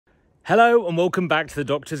Hello and welcome back to the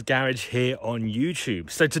Doctor's Garage here on YouTube.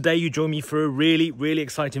 So today you join me for a really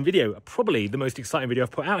exciting video, probably the most exciting video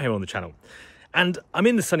I've put out here on the channel. And I'm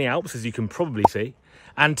in the sunny Alps, as you can probably see.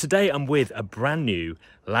 And today I'm with a brand new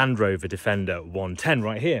Land Rover Defender 110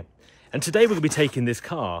 right here. And today we're going to be taking this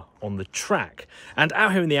car on the track. And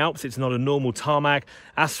out here in the Alps, it's not a normal tarmac,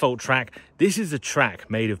 asphalt track. This is a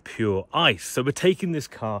track made of pure ice. So we're taking this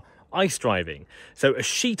car ice driving. So a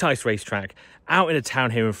sheet ice racetrack out in a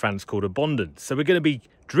town here in France called Abondance. So we're going to be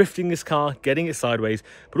drifting this car, getting it sideways,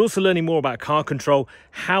 but also learning more about car control,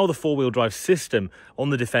 how the four-wheel drive system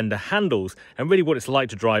on the Defender handles, and really what it's like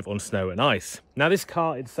to drive on snow and ice. Now this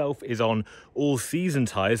car itself is on all-season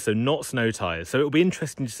tyres, so not snow tyres. So it'll be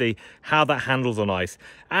interesting to see how that handles on ice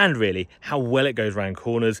and really how well it goes around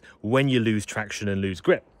corners when you lose traction and lose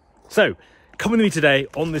grip. So come with me today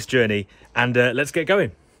on this journey and let's get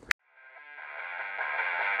going.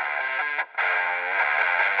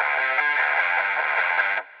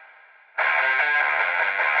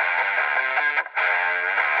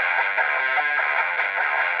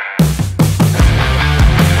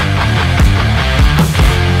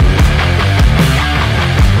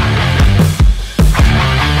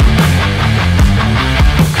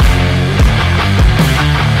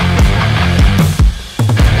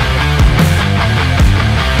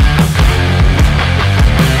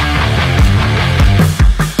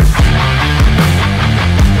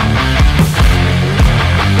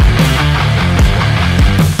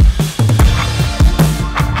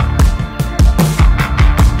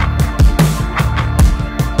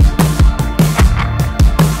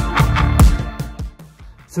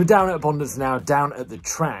 So we're down at Abondance now, down at the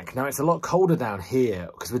track. Now it's a lot colder down here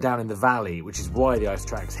because we're down in the valley, which is why the ice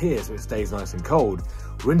track's here, so it stays nice and cold.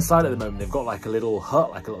 We're inside at the moment. They've got like a little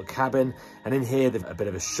hut, like a little cabin, and in here they've got a bit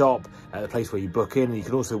of a shop, a place where you book in, and you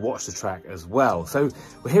can also watch the track as well. So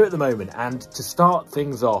we're here at the moment, and to start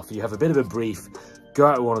things off, you have a bit of a brief. Go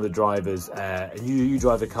out with one of the drivers, and you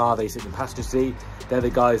drive the car, they sit in the passenger seat. They're the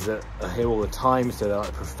guys that are here all the time, so they're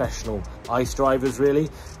like professional ice drivers, really.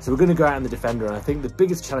 So we're going to go out in the Defender, and I think the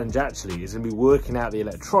biggest challenge actually is going to be working out the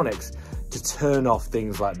electronics to turn off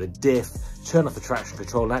things like the diff, turn off the traction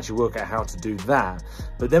control, and actually work out how to do that.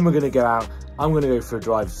 But then we're going to go out, I'm going to go for a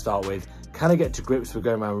drive to start with, kind of get to grips with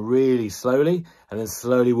going around really slowly, and then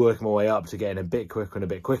slowly working my way up to getting a bit quicker and a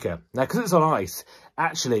bit quicker. Now, because it's on ice,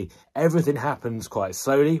 actually everything happens quite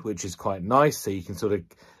slowly, which is quite nice, so you can sort of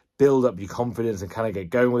build up your confidence and kind of get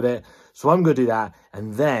going with it. So I'm going to do that,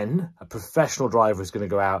 and then a professional driver is going to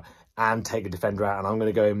go out and take a Defender out, and I'm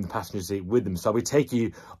going to go in the passenger seat with them. So I'll be taking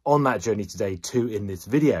you on that journey today too in this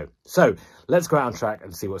video. So let's go out on track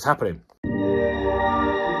and see what's happening.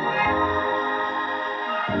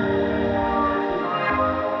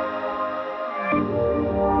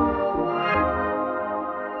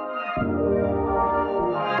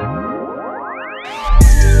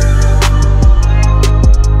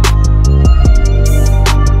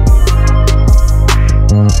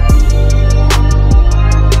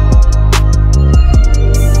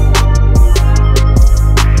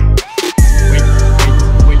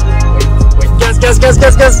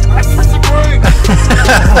 Gas!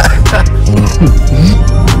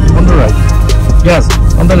 On the right. Gas.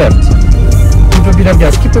 On the left. Keep a bit of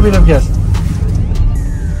gas. Keep a bit of gas.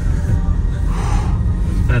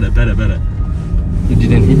 Better. You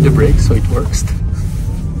didn't hit the brake, so it works.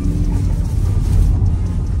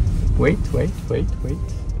 Wait.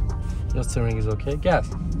 Your steering is okay. Gas.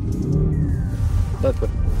 That way.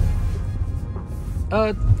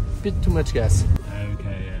 A bit too much gas.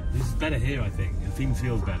 Okay, yeah. This is better here, I think. It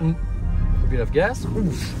feels better. A bit of gas.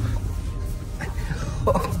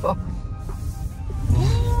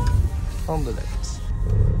 On the left.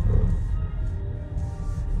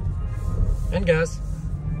 And gas.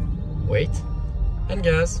 Wait. And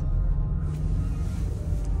gas.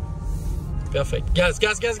 Perfect. Gas.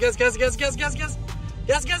 That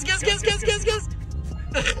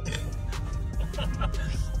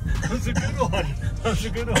was a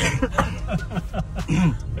good one.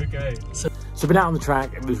 Okay. So been out on the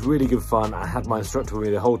track, it was really good fun. I had my instructor with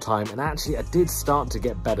me the whole time, and actually I did start to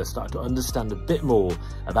get better, start to understand a bit more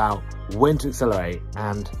about when to accelerate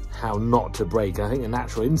and how not to brake. And I think the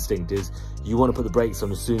natural instinct is you want to put the brakes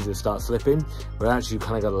on as soon as it starts slipping, but actually you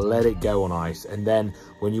kind of got to let it go on ice. And then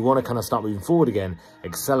when you want to kind of start moving forward again,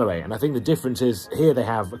 accelerate. And I think the difference is here they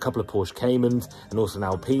have a couple of Porsche Caymans and also an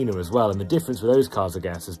Alpina as well. And the difference with those cars, I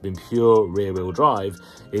guess, has been pure rear wheel drive,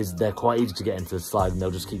 is they're quite easy to get into the slide and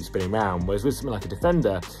they'll just keep spinning around. Whereas with something like a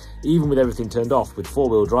Defender, even with everything turned off with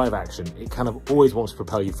four-wheel drive action, it kind of always wants to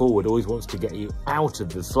propel you forward, always wants to get you out of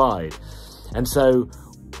the slide. And so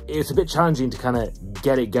it's a bit challenging to kind of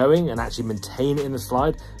get it going and actually maintain it in the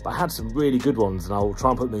slide, but I had some really good ones, and I'll try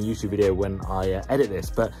and put them in the YouTube video when I edit this,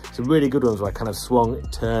 but some really good ones where I kind of swung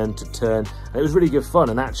turn to turn, and it was really good fun,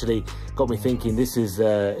 and actually got me thinking this is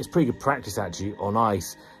it's pretty good practice actually on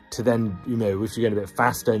ice, to then, you know, if you're going a bit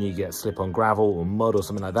faster and you get slip on gravel or mud or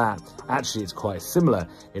something like that, actually it's quite similar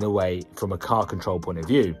in a way from a car control point of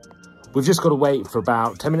view. We've just got to wait for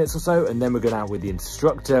about 10 minutes or so, and then we're going out with the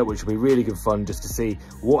instructor, which will be really good fun just to see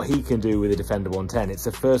what he can do with a Defender 110. It's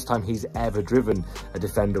the first time he's ever driven a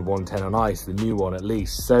Defender 110 on ice, the new one at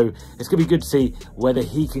least. So it's going to be good to see whether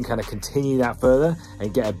he can kind of continue that further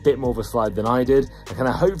and get a bit more of a slide than I did, and kind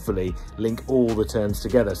of hopefully link all the turns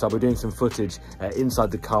together. So I'll be doing some footage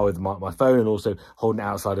inside the car with my phone, and also holding it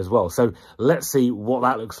outside as well. So let's see what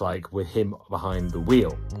that looks like with him behind the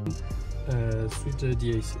wheel. Switch the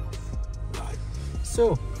DAC.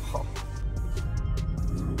 So,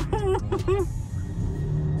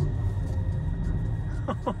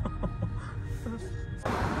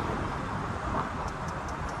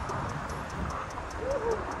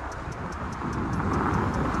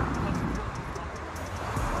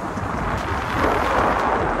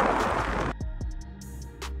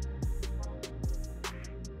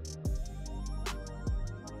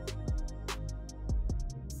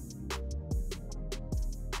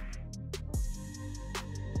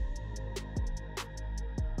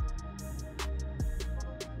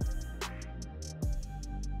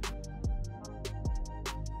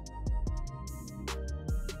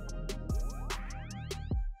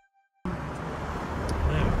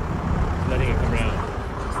 letting it come around.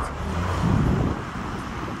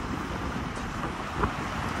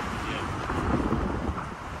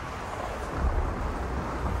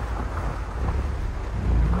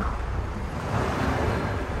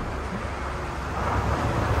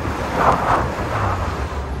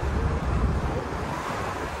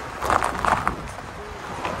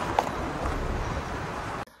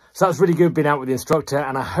 So that's really good being out with the instructor,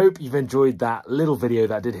 and I hope you've enjoyed that little video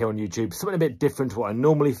that I did here on YouTube. Something a bit different to what I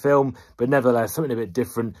normally film, but nevertheless something a bit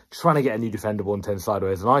different, trying to get a new Defender 110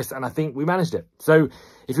 sideways on ice, and I think we managed it. So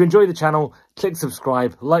if you enjoyed the channel, click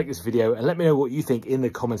subscribe, like this video, and let me know what you think in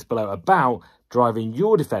the comments below about driving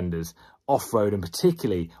your Defenders off-road, and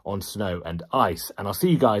particularly on snow and ice. And I'll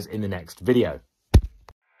see you guys in the next video.